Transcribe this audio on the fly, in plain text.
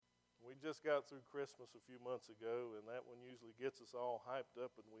We just got through Christmas a few months ago, and that one usually gets us all hyped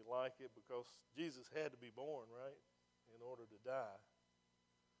up, and we like it because Jesus had to be born, right, in order to die.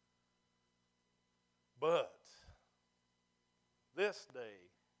 But this day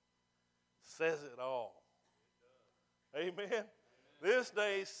says it all. Amen? This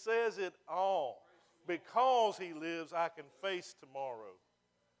day says it all. Because he lives, I can face tomorrow.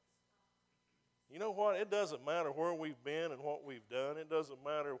 You know what? It doesn't matter where we've been and what we've done. It doesn't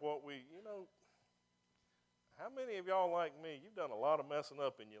matter what how many of y'all like me, you've done a lot of messing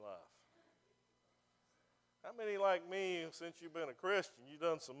up in your life? How many like me, since you've been a Christian, you've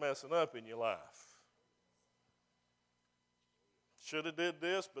done some messing up in your life? Should have did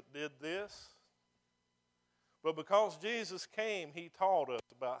this, but did this. But because Jesus came, he taught us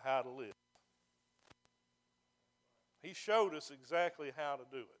about how to live. He showed us exactly how to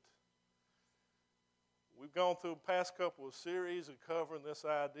do it. We've gone through the past couple of series of covering this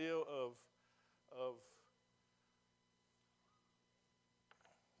idea of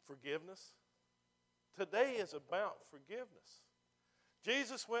forgiveness. Today is about forgiveness.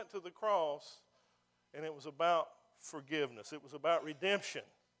 Jesus went to the cross, and it was about forgiveness. It was about redemption.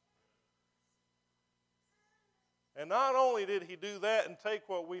 And not only did he do that and take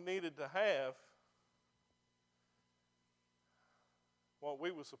what we needed to have, what we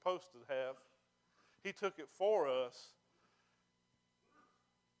were supposed to have, he took it for us,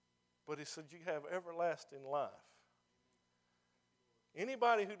 but he said, you have everlasting life.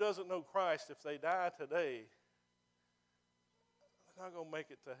 Anybody who doesn't know Christ, if they die today, they're not going to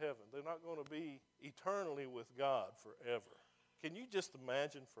make it to heaven. They're not going to be eternally with God forever. Can you just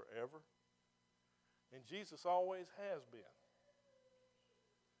imagine forever? And Jesus always has been.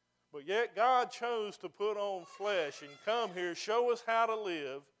 But yet God chose to put on flesh and come here, show us how to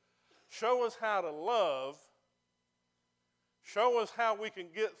live, show us how to love, show us how we can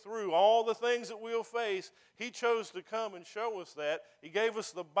get through all the things that we'll face. He chose to come and show us that. He gave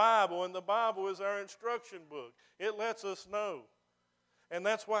us the Bible, and the Bible is our instruction book. It lets us know. And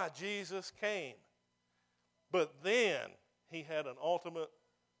that's why Jesus came. But then he had an ultimate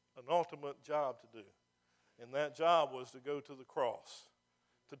job to do. And that job was to go to the cross,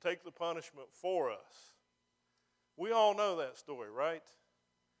 to take the punishment for us. We all know that story, right?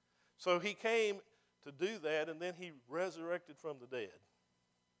 So he came to do that, and then he resurrected from the dead.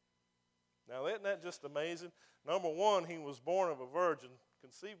 Now, isn't that just amazing? Number one, he was born of a virgin,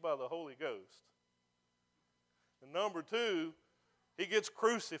 conceived by the Holy Ghost. And number two, he gets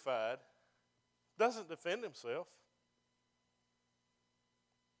crucified, doesn't defend himself.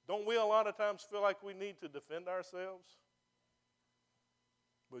 Don't we a lot of times feel like we need to defend ourselves?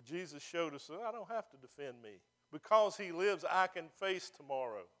 But Jesus showed us that I don't have to defend me. Because he lives, I can face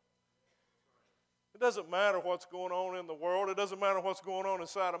tomorrow. It doesn't matter what's going on in the world. It doesn't matter what's going on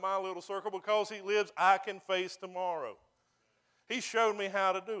inside of my little circle. Because he lives, I can face tomorrow. He showed me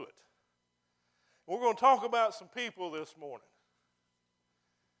how to do it. We're going to talk about some people this morning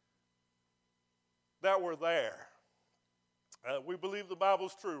that were there. We believe the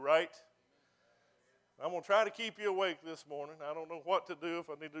Bible's true, right? I'm going to try to keep you awake this morning. I don't know what to do, if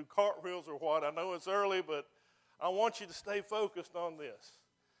I need to do cartwheels or what. I know it's early, but I want you to stay focused on this.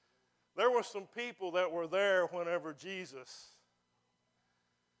 There were some people that were there whenever Jesus,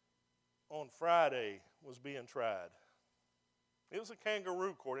 on Friday, was being tried. It was a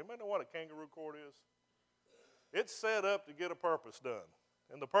kangaroo court. Anybody know what a kangaroo court is? It's set up to get a purpose done.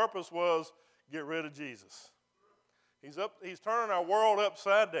 And the purpose was get rid of Jesus. He's turning our world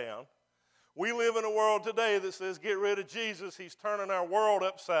upside down. We live in a world today that says get rid of Jesus. He's turning our world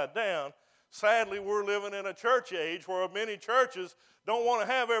upside down. Sadly, we're living in a church age where many churches don't want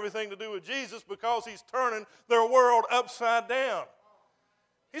to have everything to do with Jesus because he's turning their world upside down.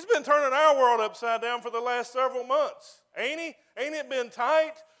 He's been turning our world upside down for the last several months. Ain't he? Ain't it been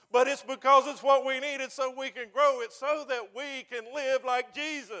tight? But it's because it's what we need. It's so we can grow it, so that we can live like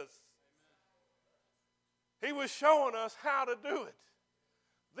Jesus. He was showing us how to do it.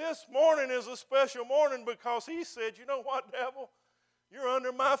 This morning is a special morning because he said, you know what, devil? You're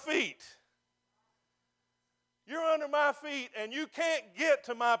under my feet. You're under my feet, and you can't get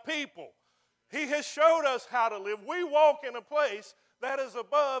to my people. He has showed us how to live. We walk in a place that is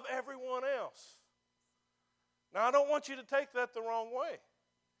above everyone else. Now, I don't want you to take that the wrong way.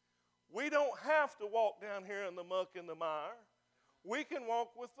 We don't have to walk down here in the muck and the mire. We can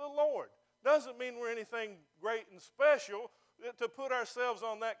walk with the Lord. Doesn't mean we're anything great and special to put ourselves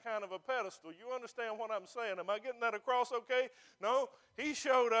on that kind of a pedestal. You understand what I'm saying? Am I getting that across okay? No, he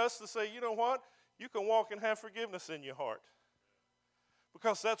showed us to say, you know what? You can walk and have forgiveness in your heart.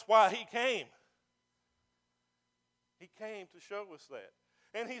 Because that's why he came. He came to show us that.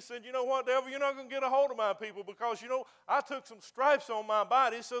 And he said, you know what, devil, you're not going to get a hold of my people because, I took some stripes on my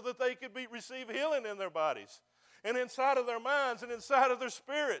body so that they could receive healing in their bodies and inside of their minds and inside of their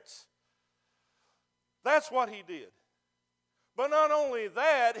spirits. That's what he did. But not only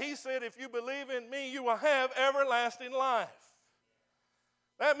that, he said, if you believe in me, you will have everlasting life.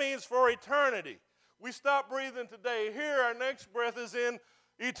 That means for eternity. We stop breathing today. Here, our next breath is in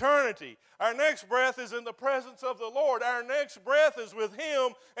eternity. Our next breath is in the presence of the Lord. Our next breath is with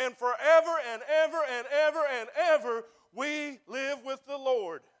him, and forever and ever and ever and ever, we live with the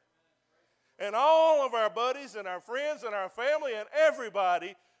Lord. And all of our buddies and our friends and our family and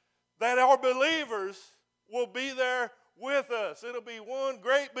everybody that are believers will be there with us. It'll be one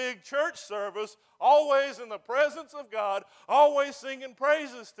great big church service, always in the presence of God, always singing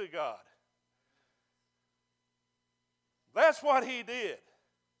praises to God. That's what he did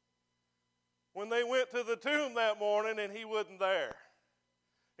when they went to the tomb that morning and he wasn't there.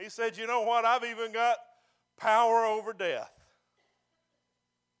 He said, you know what? I've even got power over death.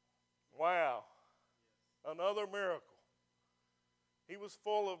 Wow. Another miracle. He was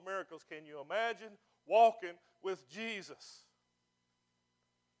full of miracles. Can you imagine walking with Jesus?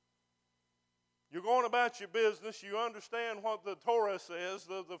 You're going about your business. You understand what the Torah says,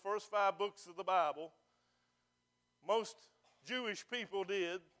 the first 5 books of the Bible. Most Jewish people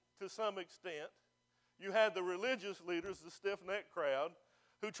did to some extent. You had the religious leaders, the stiff-necked crowd,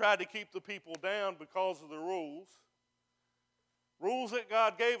 who tried to keep the people down because of the rules. Rules that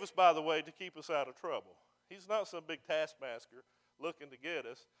God gave us, by the way, to keep us out of trouble. He's not some big taskmaster looking to get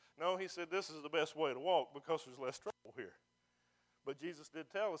us. No, he said this is the best way to walk because there's less trouble here. But Jesus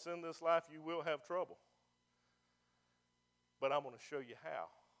did tell us in this life you will have trouble. But I'm going to show you how.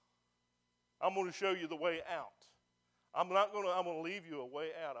 I'm going to show you the way out. I'm going to leave you a way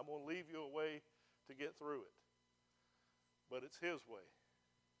out. I'm going to leave you a way to get through it. But it's his way.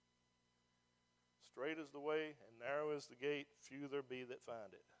 Straight is the way and narrow is the gate. Few there be that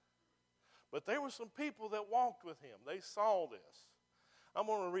find it. But there were some people that walked with him. They saw this. I'm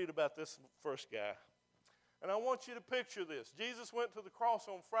going to read about this first guy. And I want you to picture this. Jesus went to the cross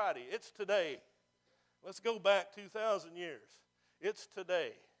on Friday. It's today. Let's go back 2,000 years. It's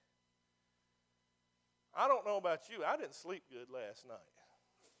today. I don't know about you. I didn't sleep good last night.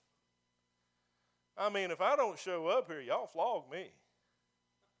 I mean, if I don't show up here, y'all flog me.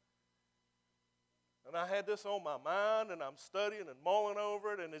 And I had this on my mind, and I'm studying and mulling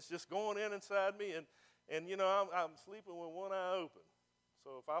over it, and it's just going inside me. And I'm sleeping with one eye open.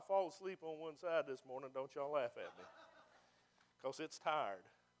 So if I fall asleep on one side this morning, don't y'all laugh at me. Because it's tired.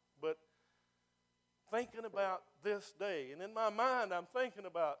 But thinking about this day, and in my mind, I'm thinking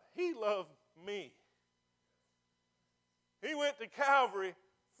about, he loved me. He went to Calvary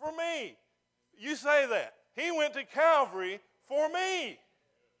for me. You say that. He went to Calvary for me.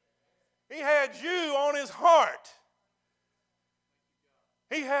 He had you on his heart.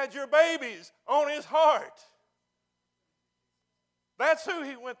 He had your babies on his heart. That's who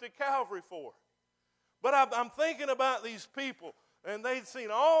he went to Calvary for. But I'm thinking about these people, and they'd seen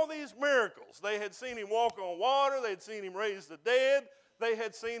all these miracles. They had seen him walk on water. They'd seen him raise the dead. They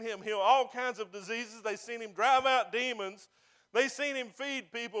had seen him heal all kinds of diseases. They'd seen him drive out demons. They'd seen him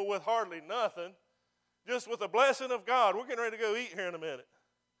feed people with hardly nothing, just with the blessing of God. We're getting ready to go eat here in a minute.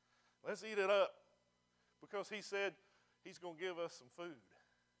 Let's eat it up. Because he said he's going to give us some food.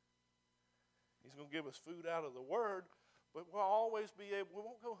 He's going to give us food out of the Word, but we'll always be able, we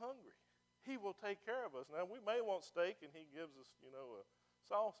won't go hungry. He will take care of us. Now, we may want steak, and he gives us, a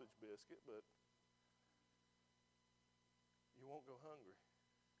sausage biscuit, but you won't go hungry.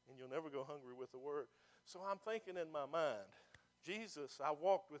 And you'll never go hungry with the Word. So I'm thinking in my mind, Jesus, I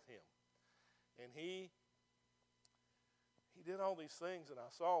walked with him, and he did all these things, and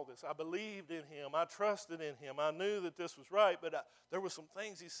I saw this. I believed in him. I trusted in him. I knew that this was right, but there were some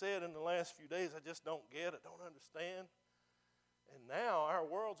things he said in the last few days I just don't get. I don't understand. And now our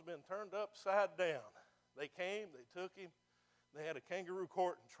world's been turned upside down. They came, they took him, they had a kangaroo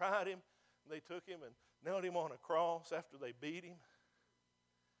court and tried him. And they took him and nailed him on a cross after they beat him.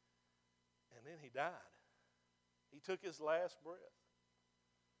 And then he died. He took his last breath.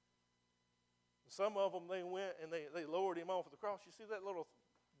 Some of them, they went and they lowered him off of the cross. You see that little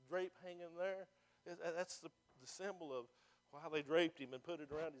drape hanging there? That's the symbol of why they draped him and put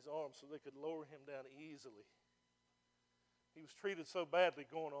it around his arms so they could lower him down easily. He was treated so badly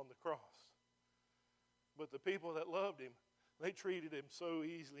going on the cross. But the people that loved him, they treated him so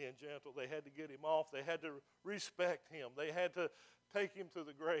easily and gentle. They had to get him off. They had to respect him. They had to take him to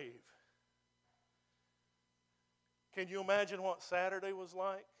the grave. Can you imagine what Saturday was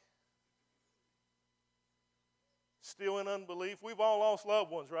like? still in unbelief. We've all lost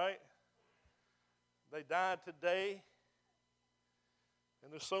loved ones, right? They died today.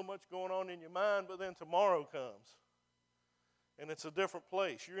 And there's so much going on in your mind, but then tomorrow comes. And it's a different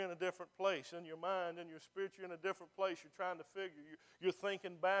place. You're in a different place. In your mind, in your spirit, you're in a different place. You're trying to figure. You're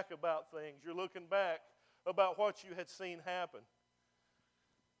thinking back about things. You're looking back about what you had seen happen.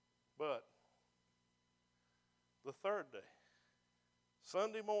 But the third day,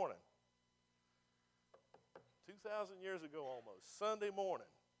 Sunday morning, 2,000 years ago almost, Sunday morning,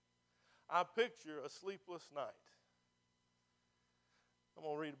 I picture a sleepless night. I'm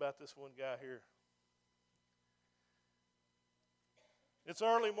going to read about this one guy here. It's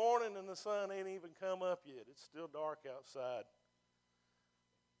early morning and the sun ain't even come up yet. It's still dark outside.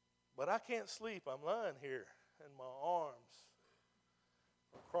 But I can't sleep. I'm lying here and my arms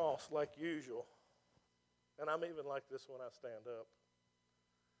are crossed like usual. And I'm even like this when I stand up.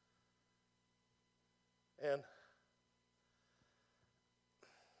 And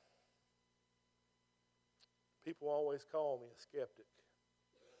people always call me a skeptic.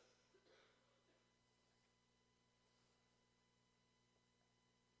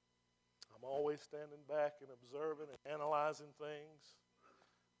 I'm always standing back and observing and analyzing things.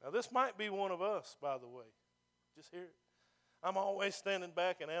 Now, this might be one of us, by the way. Just hear it. I'm always standing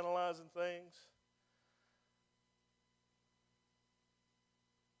back and analyzing things.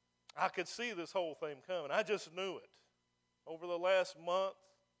 I could see this whole thing coming. I just knew it. Over the last month,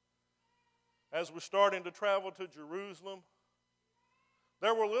 as we're starting to travel to Jerusalem,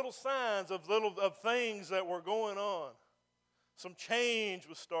 there were little signs of things that were going on. Some change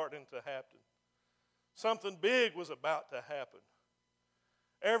was starting to happen. Something big was about to happen.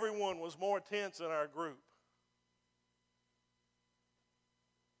 Everyone was more tense in our group.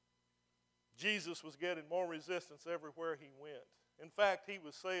 Jesus was getting more resistance everywhere he went. In fact, he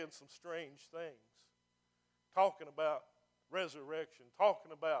was saying some strange things, talking about resurrection,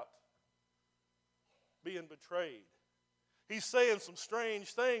 talking about being betrayed. He's saying some strange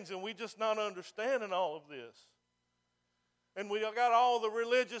things, and we just not understanding all of this. And we got all the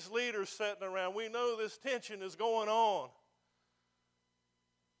religious leaders sitting around. We know this tension is going on.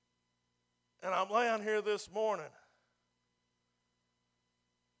 And I'm laying here this morning,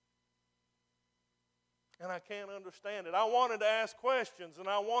 and I can't understand it. I wanted to ask questions, and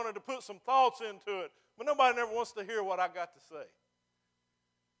I wanted to put some thoughts into it, but nobody never wants to hear what I got to say.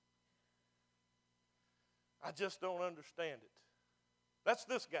 I just don't understand it. That's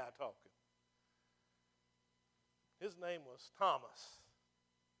this guy talking. His name was Thomas.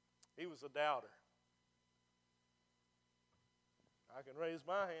 He was a doubter. I can raise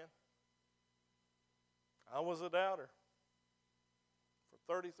my hand. I was a doubter.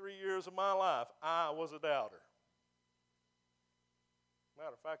 For 33 years of my life, I was a doubter.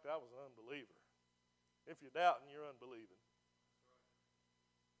 Matter of fact, I was an unbeliever. If you're doubting, you're unbelieving.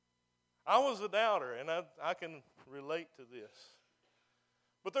 I was a doubter, and I can relate to this.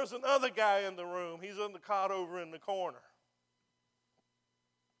 But there's another guy in the room. He's on the cot over in the corner.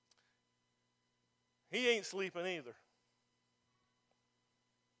 He ain't sleeping either.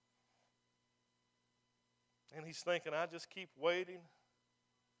 And he's thinking, I just keep waiting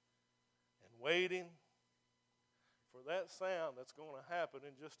and waiting for that sound that's going to happen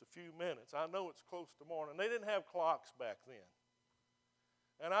in just a few minutes. I know it's close to morning. They didn't have clocks back then.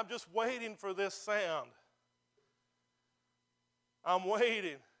 And I'm just waiting for this sound. I'm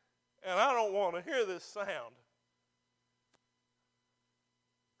waiting, and I don't want to hear this sound.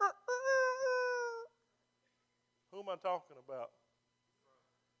 Who am I talking about?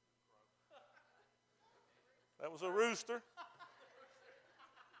 That was a rooster.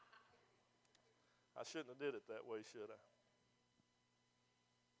 I shouldn't have did it that way, should I?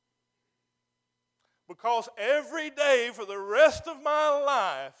 Because every day for the rest of my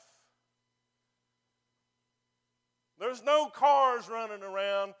life, there's no cars running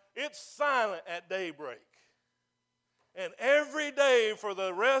around. It's silent at daybreak. And every day for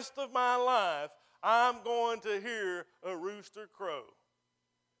the rest of my life, I'm going to hear a rooster crow.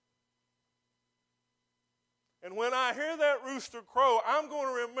 And when I hear that rooster crow, I'm going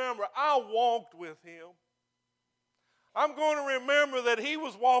to remember I walked with him. I'm going to remember that he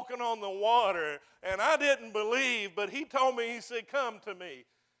was walking on the water, and I didn't believe, but he told me, he said, come to me.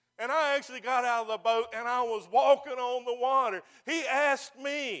 And I actually got out of the boat, and I was walking on the water. He asked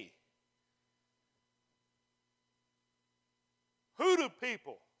me, who do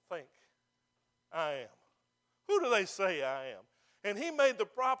people think I am? Who do they say I am? And he made the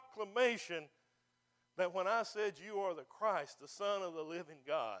proclamation that when I said, you are the Christ, the Son of the living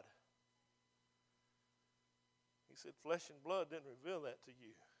God, he said, flesh and blood didn't reveal that to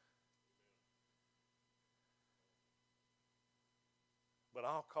you. but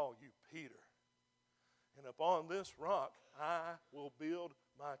I'll call you Peter. And upon this rock I will build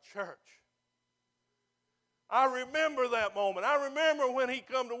my church. I remember that moment. I remember when he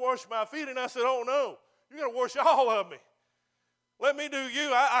come to wash my feet, and I said, oh no, you're going to wash all of me. Let me do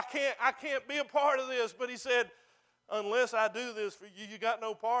you. I can't be a part of this. But he said, unless I do this for you, you got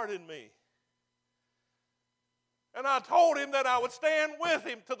no part in me. And I told him that I would stand with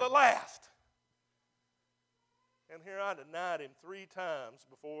him to the last. And here I denied him 3 times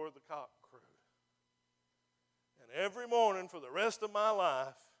before the cock crowed. And every morning for the rest of my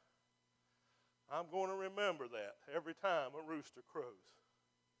life, I'm going to remember that every time a rooster crows.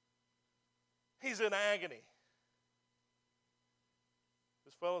 He's in agony.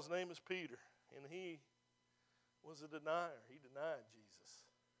 This fellow's name is Peter, and he was a denier. He denied Jesus,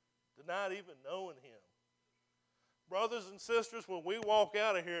 denied even knowing him. Brothers and sisters, when we walk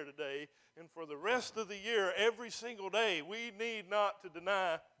out of here today, and for the rest of the year, every single day, we need not to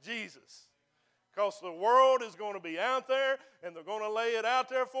deny Jesus. Because the world is going to be out there, and they're going to lay it out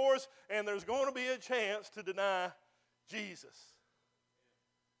there for us, and there's going to be a chance to deny Jesus.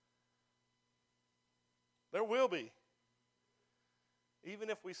 There will be. Even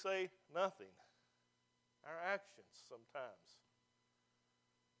if we say nothing, our actions sometimes.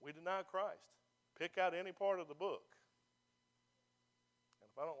 We deny Christ. Pick out any part of the book. And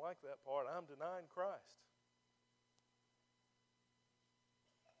if I don't like that part, I'm denying Christ.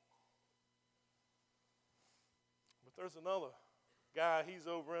 But there's another guy, he's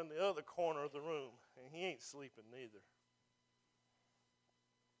over in the other corner of the room, and he ain't sleeping neither.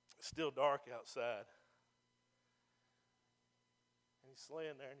 It's still dark outside. And he's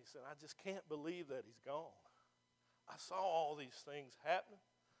laying there, and he said, I just can't believe that he's gone. I saw all these things happening.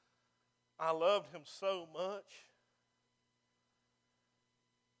 I loved him so much.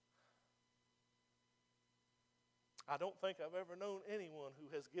 I don't think I've ever known anyone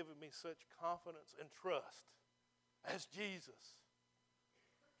who has given me such confidence and trust as Jesus.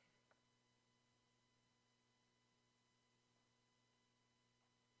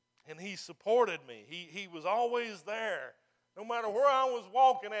 And he supported me. He was always there. No matter where I was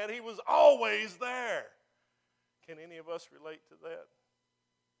walking at, he was always there. Can any of us relate to that?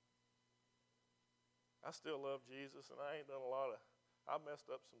 I still love Jesus, and I ain't done I've messed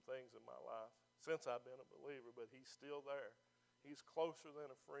up some things in my life since I've been a believer, but he's still there. He's closer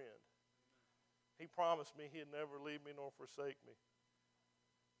than a friend. He promised me he'd never leave me nor forsake me.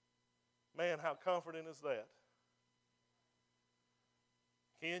 Man, how comforting is that?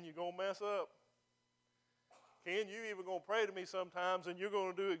 Ken, you're going to mess up. Ken, you even going to pray to me sometimes, and you're going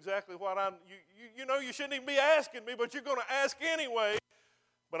to do exactly what you know you shouldn't even be asking me, but you're going to ask anyway,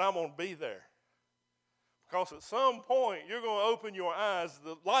 but I'm going to be there. Because at some point, you're going to open your eyes,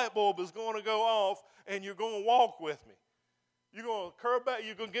 the light bulb is going to go off, and you're going to walk with me. You're going to curve back,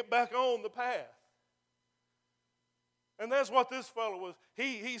 you're going to get back on the path. And that's what this fellow was.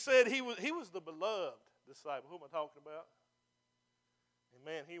 He said he was the beloved disciple. Who am I talking about? And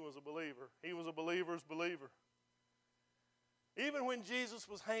man, he was a believer. He was a believer's believer. Even when Jesus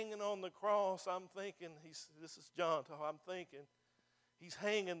was hanging on the cross, I'm thinking, this is John talking, I'm thinking, he's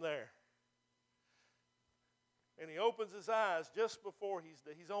hanging there. And he opens his eyes just before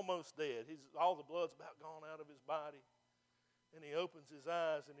he's almost dead. All the blood's about gone out of his body. And he opens his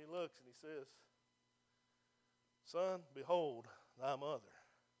eyes and he looks and he says, Son, behold thy mother.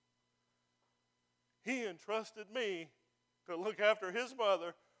 He entrusted me to look after his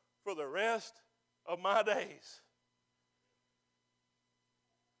mother for the rest of my days.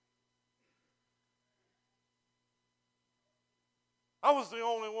 I was the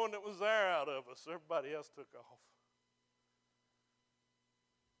only one that was there out of us. Everybody else took off.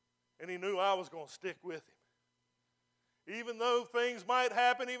 And he knew I was going to stick with him. Even though things might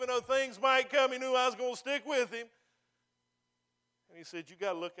happen, even though things might come, he knew I was going to stick with him. And he said, you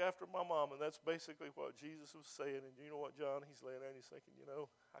got to look after my mom. And that's basically what Jesus was saying. And you know what, John? He's laying there and he's thinking,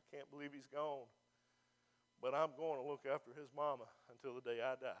 I can't believe he's gone. But I'm going to look after his mama until the day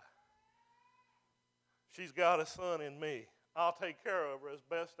I die. She's got a son in me. I'll take care of her as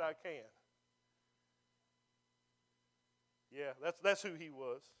best I can. Yeah, that's who he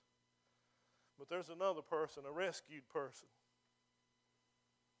was. But there's another person, a rescued person.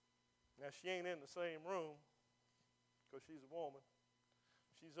 Now, she ain't in the same room because she's a woman.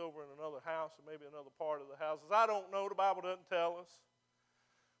 She's over in another house or maybe another part of the houses. I don't know. The Bible doesn't tell us.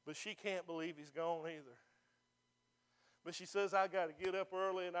 But she can't believe he's gone either. But she says, I got to get up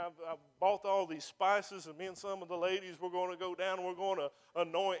early, and I've bought all these spices, and me and some of the ladies, we're going to go down and we're going to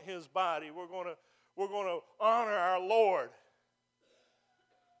anoint his body. We're going to honor our Lord.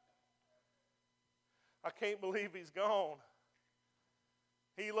 I can't believe he's gone.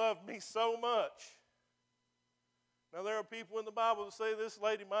 He loved me so much. Now, there are people in the Bible that say this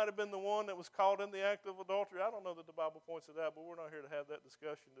lady might have been the one that was caught in the act of adultery. I don't know that the Bible points it out, but we're not here to have that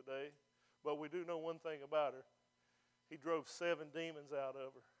discussion today. But we do know one thing about her. He drove 7 demons out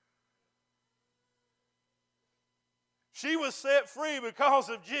of her. She was set free because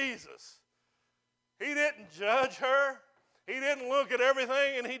of Jesus. He didn't judge her. He didn't look at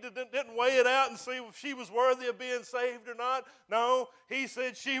everything and he didn't weigh it out and see if she was worthy of being saved or not. No, he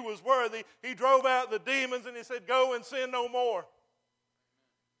said she was worthy. He drove out the demons and he said, go and sin no more.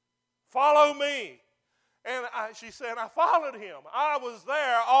 Follow me. And she said, I followed him. I was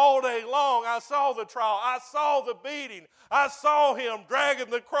there all day long. I saw the trial. I saw the beating. I saw him dragging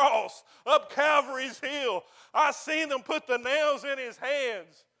the cross up Calvary's hill. I seen them put the nails in his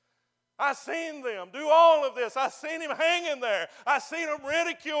hands. I seen them do all of this. I seen him hanging there. I seen them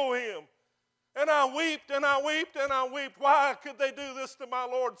ridicule him. And I wept and I wept and I wept. Why could they do this to my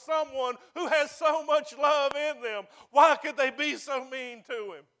Lord? Someone who has so much love in them. Why could they be so mean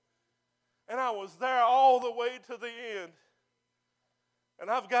to him? And I was there all the way to the end. And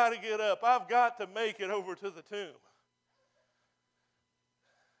I've got to get up. I've got to make it over to the tomb.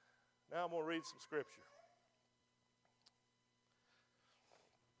 Now I'm going to read some scripture.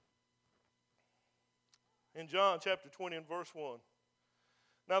 In John chapter 20 and verse 1.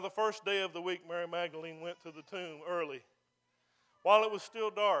 Now the first day of the week, Mary Magdalene went to the tomb early, while it was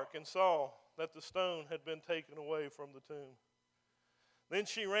still dark, and saw that the stone had been taken away from the tomb. Then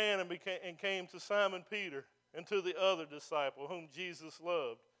she ran and came to Simon Peter and to the other disciple whom Jesus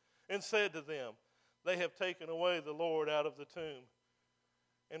loved, and said to them, they have taken away the Lord out of the tomb,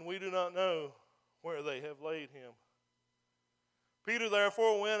 and we do not know where they have laid him. Peter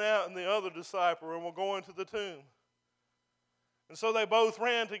therefore went out and the other disciple and were going to the tomb. And so they both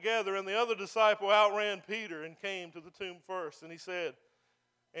ran together, and the other disciple outran Peter and came to the tomb first. And he said,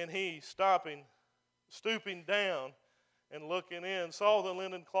 and he, stooping down and looking in, saw the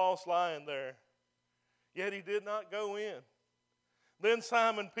linen cloths lying there. Yet he did not go in. Then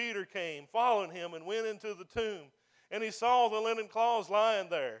Simon Peter came, following him, and went into the tomb. And he saw the linen cloths lying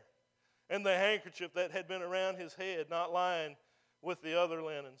there, and the handkerchief that had been around his head, not lying with the other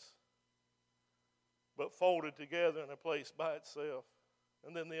linens, but folded together in a place by itself.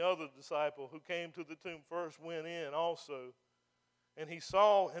 And then the other disciple who came to the tomb first went in also, and he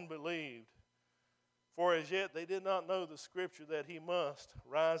saw and believed. For as yet they did not know the scripture that he must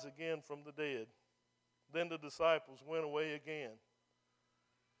rise again from the dead. Then the disciples went away again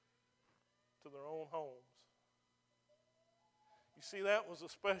to their own homes. You see, that was a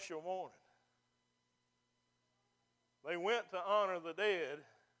special morning. They went to honor the dead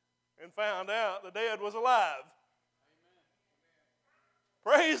and found out the dead was alive.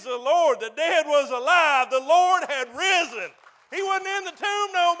 Amen. Praise the Lord. The dead was alive. The Lord had risen. He wasn't in the tomb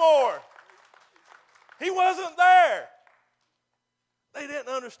no more. He wasn't there. They didn't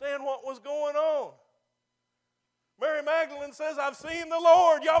understand what was going on. Mary Magdalene says, I've seen the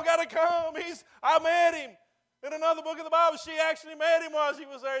Lord. Y'all got to come. I met him. In another book of the Bible, she actually met him while she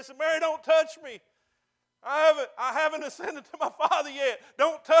was there. He said, Mary, don't touch me. I haven't ascended to my Father yet.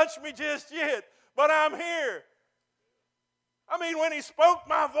 Don't touch me just yet, but I'm here. I mean, when he spoke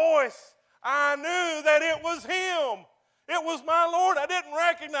my voice, I knew that it was him. It was my Lord. I didn't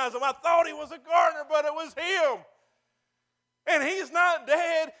recognize him. I thought he was a gardener, but it was him. And he's not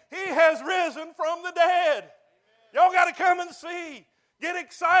dead. He has risen from the dead. Y'all got to come and see. Get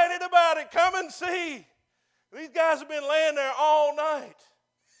excited about it. Come and see. These guys have been laying there all night.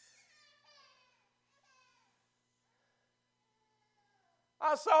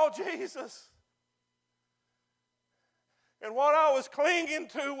 I saw Jesus. And what I was clinging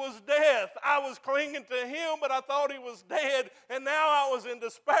to was death. I was clinging to him, but I thought he was dead. And now I was in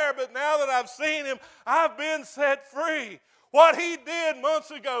despair. But now that I've seen him, I've been set free. What he did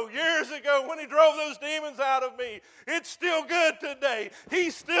months ago, years ago, when he drove those demons out of me, it's still good today.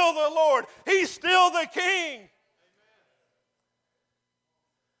 He's still the Lord. He's still the King.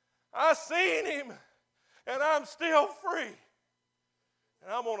 I've seen him, and I'm still free.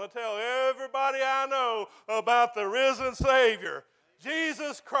 And I'm going to tell everybody I know about the risen Savior,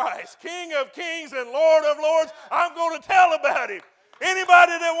 Jesus Christ, King of kings and Lord of lords. I'm going to tell about him.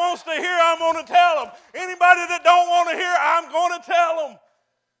 Anybody that wants to hear, I'm going to tell them. Anybody that don't want to hear, I'm going to tell them.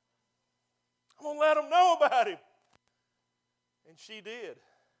 I'm going to let them know about him. And she did.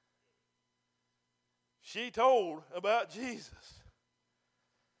 She told about Jesus.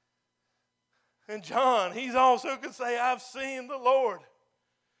 And John, he's also could say, I've seen the Lord.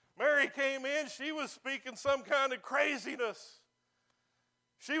 Mary came in, she was speaking some kind of craziness.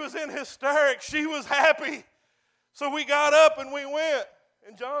 She was in hysterics. She was happy. So we got up and we went.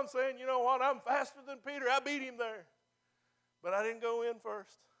 And John's saying, you know what, I'm faster than Peter. I beat him there. But I didn't go in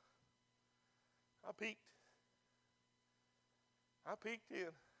first. I peeked. I peeked in.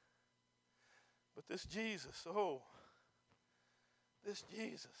 But this Jesus, this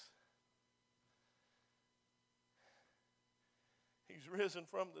Jesus, he's risen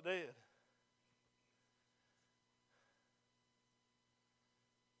from the dead.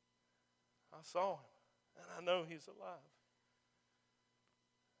 I saw him, and I know he's alive.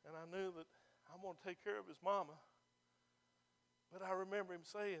 And I knew that I'm going to take care of his mama. But I remember him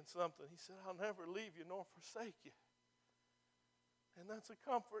saying something. He said, I'll never leave you nor forsake you. And that's a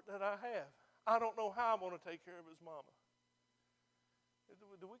comfort that I have. I don't know how I'm going to take care of his mama.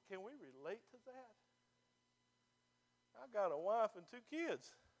 Can we relate to that? I got a wife and 2 kids.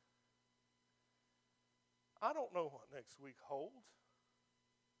 I don't know what next week holds.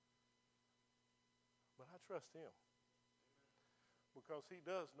 But I trust him. Because he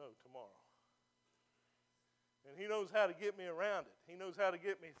does know tomorrow. And he knows how to get me around it. He knows how to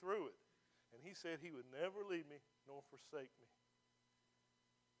get me through it. And he said he would never leave me nor forsake me.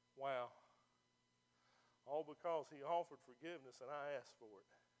 Wow. All because he offered forgiveness and I asked for it.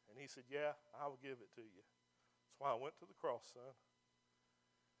 And he said, yeah, I will give it to you. That's why I went to the cross, son.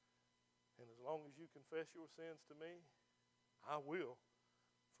 And as long as you confess your sins to me, I will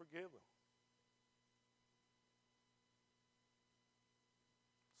forgive them.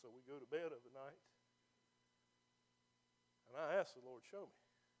 So we go to bed of the night. And I ask the Lord, show me.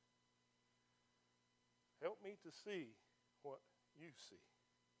 Help me to see what you see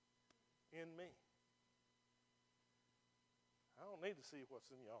in me. I don't need to see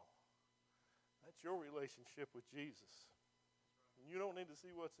what's in y'all. That's your relationship with Jesus. And you don't need to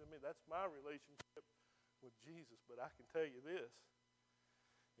see what's in me. That's my relationship with Jesus. But I can tell you this.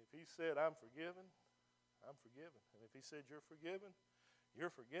 If he said, I'm forgiven, I'm forgiven. And if he said, you're forgiven,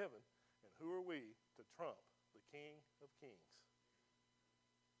 you're forgiven. And who are we to trump the King of Kings?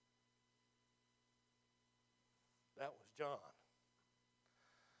 That was John.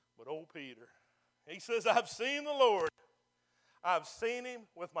 But old Peter, he says, I've seen the Lord. I've seen him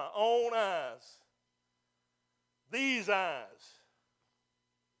with my own eyes. These eyes.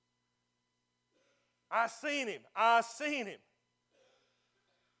 I seen him. I seen him.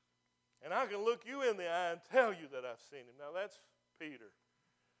 And I can look you in the eye and tell you that I've seen him. Now that's Peter.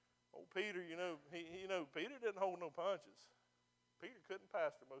 Old Peter, Peter didn't hold no punches. Peter couldn't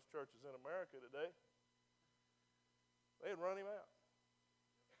pastor most churches in America today. They'd run him out.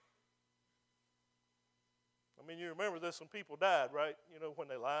 I mean, you remember this when people died, right? You know, when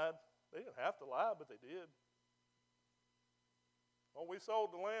they lied. They didn't have to lie, but they did. Oh, we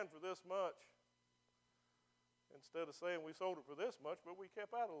sold the land for this much. Instead of saying we sold it for this much, but we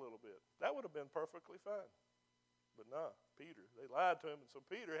kept out a little bit. That would have been perfectly fine. But no, Peter, they lied to him, and so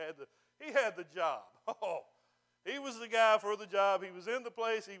Peter had the job. Oh, he was the guy for the job. He was in the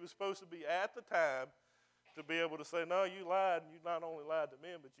place he was supposed to be at the time to be able to say, no, you lied, and you not only lied to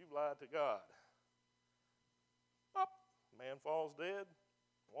men, but you lied to God. Up, man falls dead.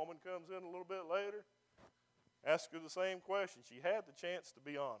 Woman comes in a little bit later, asks her the same question. She had the chance to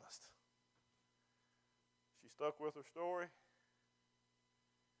be honest. She stuck with her story,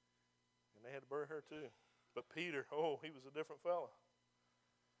 and they had to bury her too. But Peter, he was a different fella.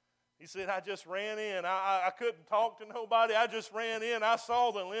 He said, I just ran in. I couldn't talk to nobody. I just ran in. I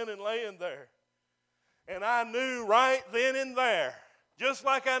saw the linen laying there. And I knew right then and there, just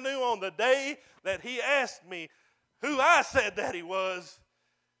like I knew on the day that he asked me who I said that he was.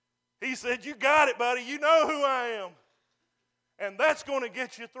 He said, you got it, buddy. You know who I am. And that's going to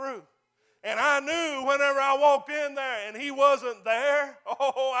get you through. And I knew whenever I walked in there and he wasn't there,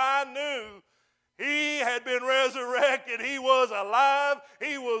 I knew he had been resurrected. He was alive.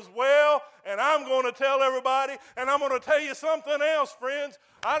 He was well. And I'm going to tell everybody, and I'm going to tell you something else, friends.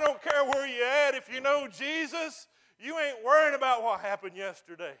 I don't care where you're at. If you know Jesus, you ain't worrying about what happened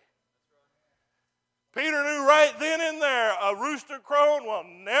yesterday. Peter knew right then and there, a rooster crowing will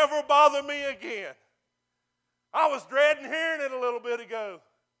never bother me again. I was dreading hearing it a little bit ago.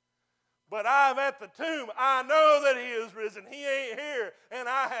 But I'm at the tomb. I know that he is risen. He ain't here, and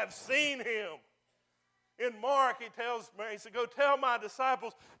I have seen him. In Mark, he tells Mary, he said, go tell my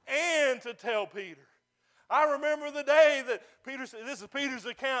disciples and to tell Peter. I remember the day that Peter said, this is Peter's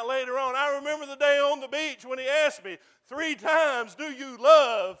account later on. I remember the day on the beach when he asked me 3 times, do you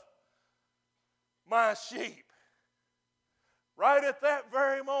love my sheep? Right at that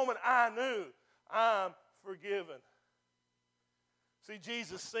very moment, I knew I'm forgiven. See,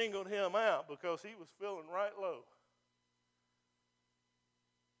 Jesus singled him out because he was feeling right low.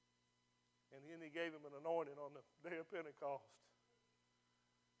 And then he gave him an anointing on the day of Pentecost.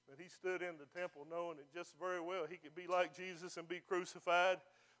 he stood in the temple knowing it just very well. He could be like Jesus and be crucified,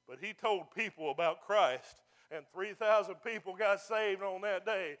 but he told people about Christ, and 3,000 people got saved on that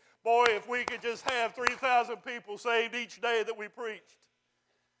day. Boy, if we could just have 3,000 people saved each day that we preached.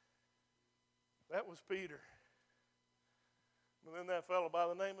 That was Peter. And then that fellow by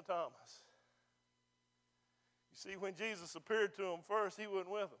the name of Thomas. You see, when Jesus appeared to him first, he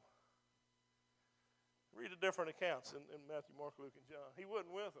wasn't with them. Read the different accounts in Matthew, Mark, Luke, and John. He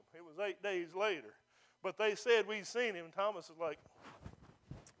wasn't with them. It was 8 days later. But they said, we've seen him. And Thomas is like,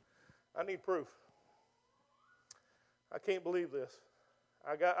 I need proof. I can't believe this.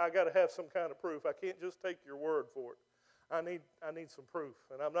 I got to have some kind of proof. I can't just take your word for it. I need some proof.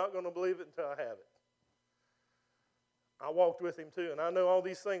 And I'm not going to believe it until I have it. I walked with him too. And I know all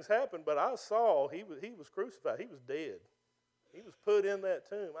these things happened, but I saw he was crucified. He was dead. He was put in that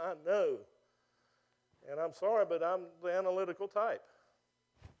tomb. I know. And I'm sorry, but I'm the analytical type.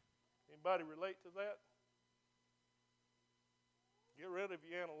 Anybody relate to that? Get rid of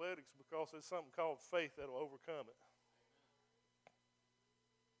your analytics because there's something called faith that will overcome it.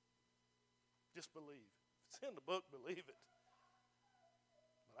 Just believe. If it's in the book, believe it.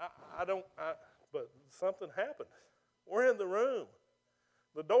 But something happened. We're in the room.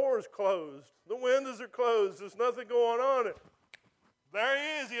 The door's closed. The windows are closed. There's nothing going on. And there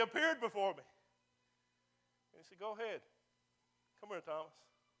he is. He appeared before me. And he said, go ahead. Come here, Thomas.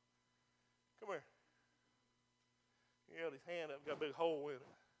 Come here. He held his hand up, got a big hole in it.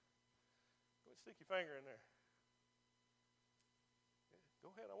 Go ahead, stick your finger in there. Yeah,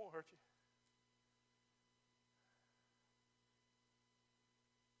 go ahead, I won't hurt you.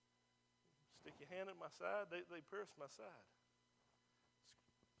 Stick your hand in my side. They pierced my side.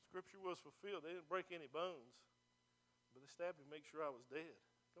 Scripture was fulfilled. They didn't break any bones, but they stabbed me to make sure I was dead.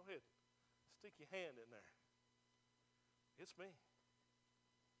 Go ahead. Stick your hand in there. It's me.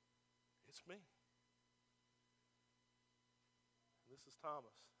 It's me. This is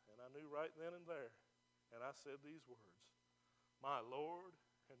Thomas. And I knew right then and there. And I said these words, my Lord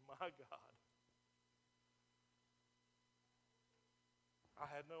and my God. I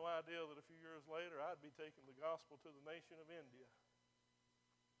had no idea that a few years later I'd be taking the gospel to the nation of India,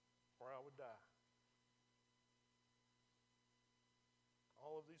 where I would die.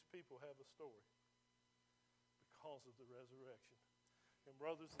 All of these people have a story because of the resurrection. And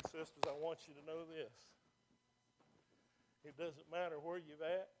brothers and sisters, I want you to know this. It doesn't matter where you're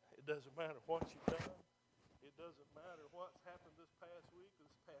at. It doesn't matter what you've done. It doesn't matter what's happened this past week,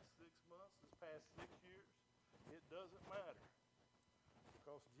 this past 6 months, this past 6 years. It doesn't matter.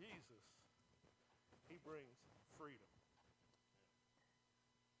 Because Jesus, he brings freedom.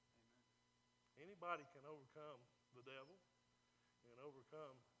 Amen. Anybody can overcome the devil and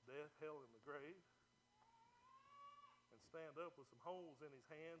overcome death, hell, and the grave and stand up with some holes in his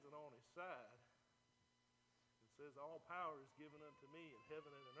hands and on his side. It says, all power is given unto me in heaven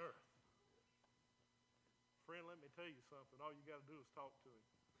and in earth. Friend, let me tell you something. All you got to do is talk to him.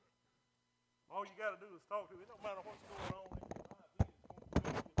 All you got to do is talk to him. It don't matter what's going on in your life.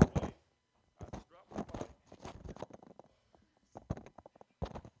 I just dropped my mic.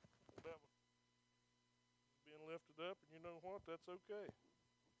 The devil being lifted up, and you know what? That's okay.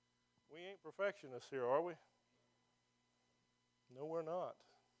 We ain't perfectionists here, are we? No, we're not.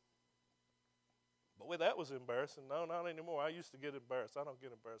 Boy, that was embarrassing. No, not anymore. I used to get embarrassed. I don't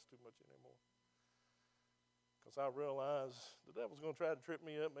get embarrassed too much anymore. Because I realize the devil's going to try to trip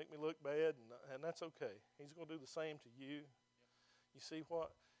me up, make me look bad, and that's okay. He's going to do the same to you. You see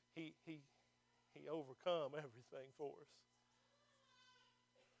what? He overcome everything for us.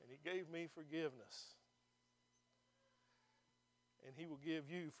 And he gave me forgiveness. And he will give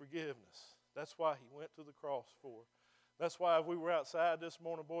you forgiveness. That's why he went to the cross for. That's why if we were outside this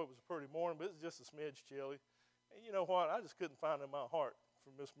morning, boy, it was a pretty morning, but it's just a smidge chilly. And you know what? I just couldn't find in my heart for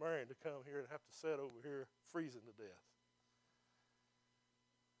Miss Marion to come here and have to sit over here freezing to death.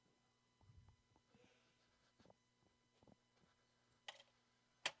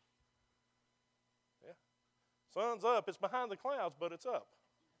 Yeah. Sun's up. It's behind the clouds, but it's up.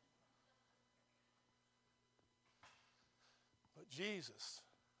 But Jesus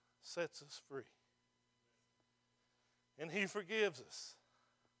sets us free. And he forgives us.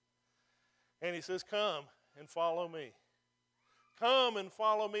 And he says, come and follow me. Come and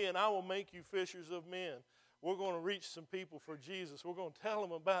follow me, and I will make you fishers of men. We're going to reach some people for Jesus. We're going to tell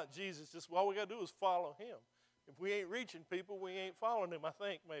them about Jesus. Just all we got to do is follow him. If we ain't reaching people, we ain't following him, I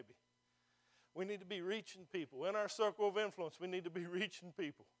think, maybe. We need to be reaching people. In our circle of influence, we need to be reaching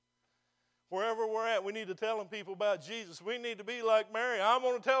people. Wherever we're at, we need to tell them people about Jesus. We need to be like Mary. I'm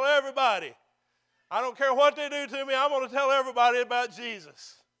going to tell everybody. I don't care what they do to me. I'm going to tell everybody about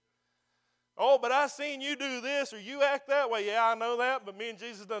Jesus. Oh, but I seen you do this or you act that way. Yeah, I know that, but me and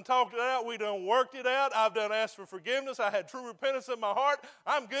Jesus done talked it out. We done worked it out. I've done asked for forgiveness. I had true repentance in my heart.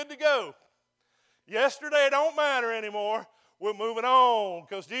 I'm good to go. Yesterday don't matter anymore. We're moving on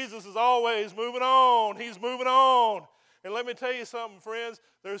because Jesus is always moving on. He's moving on. And let me tell you something, friends.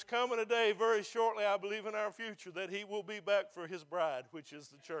 There's coming a day very shortly, I believe, in our future that he will be back for his bride, which is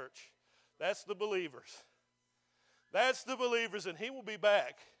the church. That's the believers. That's the believers, and he will be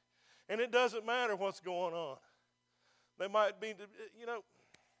back. And it doesn't matter what's going on. They might be,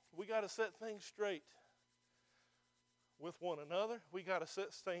 we got to set things straight with one another. We got to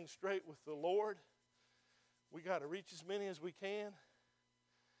set things straight with the Lord. We got to reach as many as we can.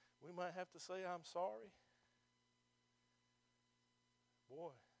 We might have to say, I'm sorry.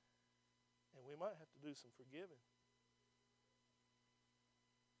 Boy, and we might have to do some forgiving.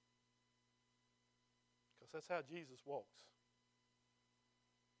 Because that's how Jesus walks.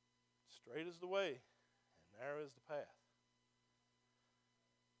 Straight is the way, and narrow is the path.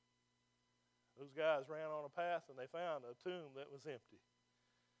 Those guys ran on a path, and they found a tomb that was empty.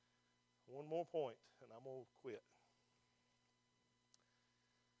 One more point, and I'm going to quit.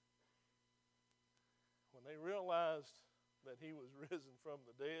 When they realized that he was risen from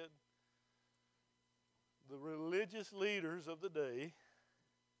the dead, the religious leaders of the day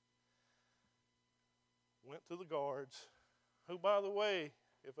went to the guards, who, by the way,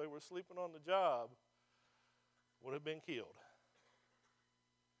 if they were sleeping on the job, would have been killed.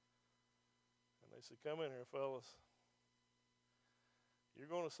 And they said, come in here, fellas. You're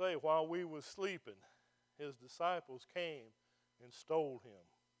going to say, while we was sleeping, his disciples came and stole him,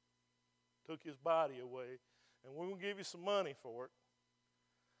 took his body away, and we're going to give you some money for it.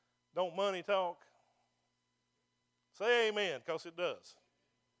 Don't money talk? Say amen, because it does.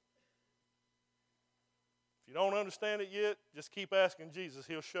 If you don't understand it yet, just keep asking Jesus.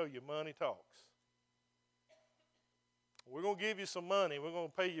 He'll show you money talks. We're going to give you some money. We're going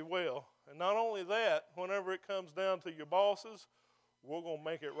to pay you well. And not only that, whenever it comes down to your bosses, we're going to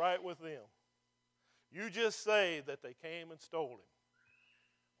make it right with them. You just say that they came and stole him.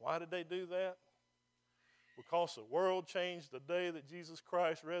 Why did they do that? Because the world changed the day that Jesus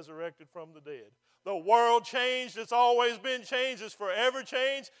Christ resurrected from the dead. The world changed. It's always been changed. It's forever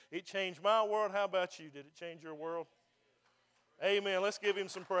changed. It changed my world. How about you? Did it change your world? Amen. Let's give him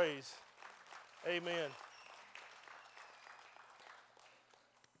some praise. Amen.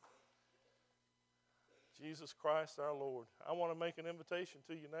 Jesus Christ our Lord. I want to make an invitation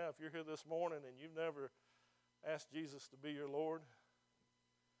to you now. If you're here this morning and you've never asked Jesus to be your Lord,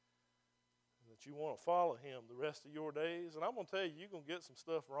 that you want to follow him the rest of your days. And I'm going to tell you, you're going to get some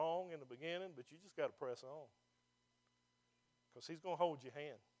stuff wrong in the beginning, but you just got to press on. Because he's going to hold your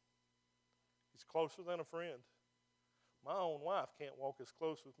hand. He's closer than a friend. My own wife can't walk as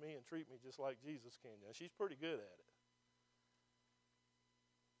close with me and treat me just like Jesus can. Now, she's pretty good at it.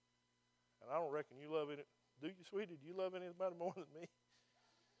 And I don't reckon you love it. Do you, sweetie? Do you love anybody more than me?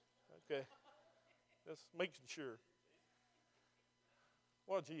 Okay. Just making sure.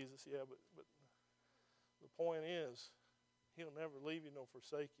 Well, Jesus, yeah, but the point is, he'll never leave you nor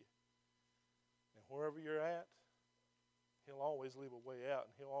forsake you. And wherever you're at, he'll always leave a way out,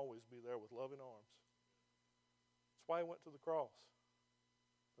 and he'll always be there with loving arms. That's why he went to the cross.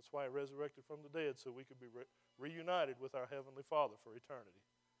 That's why he resurrected from the dead, so we could be reunited with our Heavenly Father for eternity.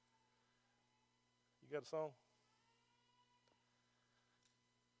 You got a song?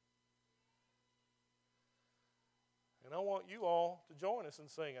 And I want you all to join us in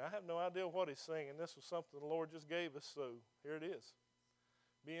singing. I have no idea what he's singing. This was something the Lord just gave us, so here it is.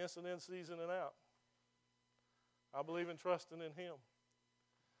 Be instant in season and out. I believe in trusting in him.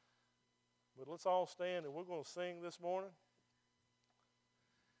 But let's all stand and we're going to sing this morning.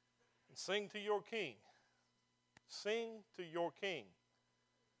 And sing to your King. Sing to your King.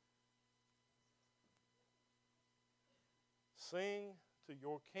 Sing to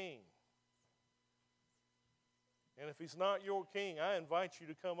your King. And if he's not your King, I invite you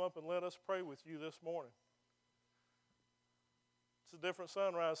to come up and let us pray with you this morning. It's a different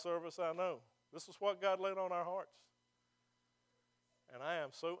sunrise service, I know. This is what God laid on our hearts. And I am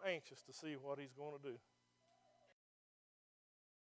so anxious to see what he's going to do.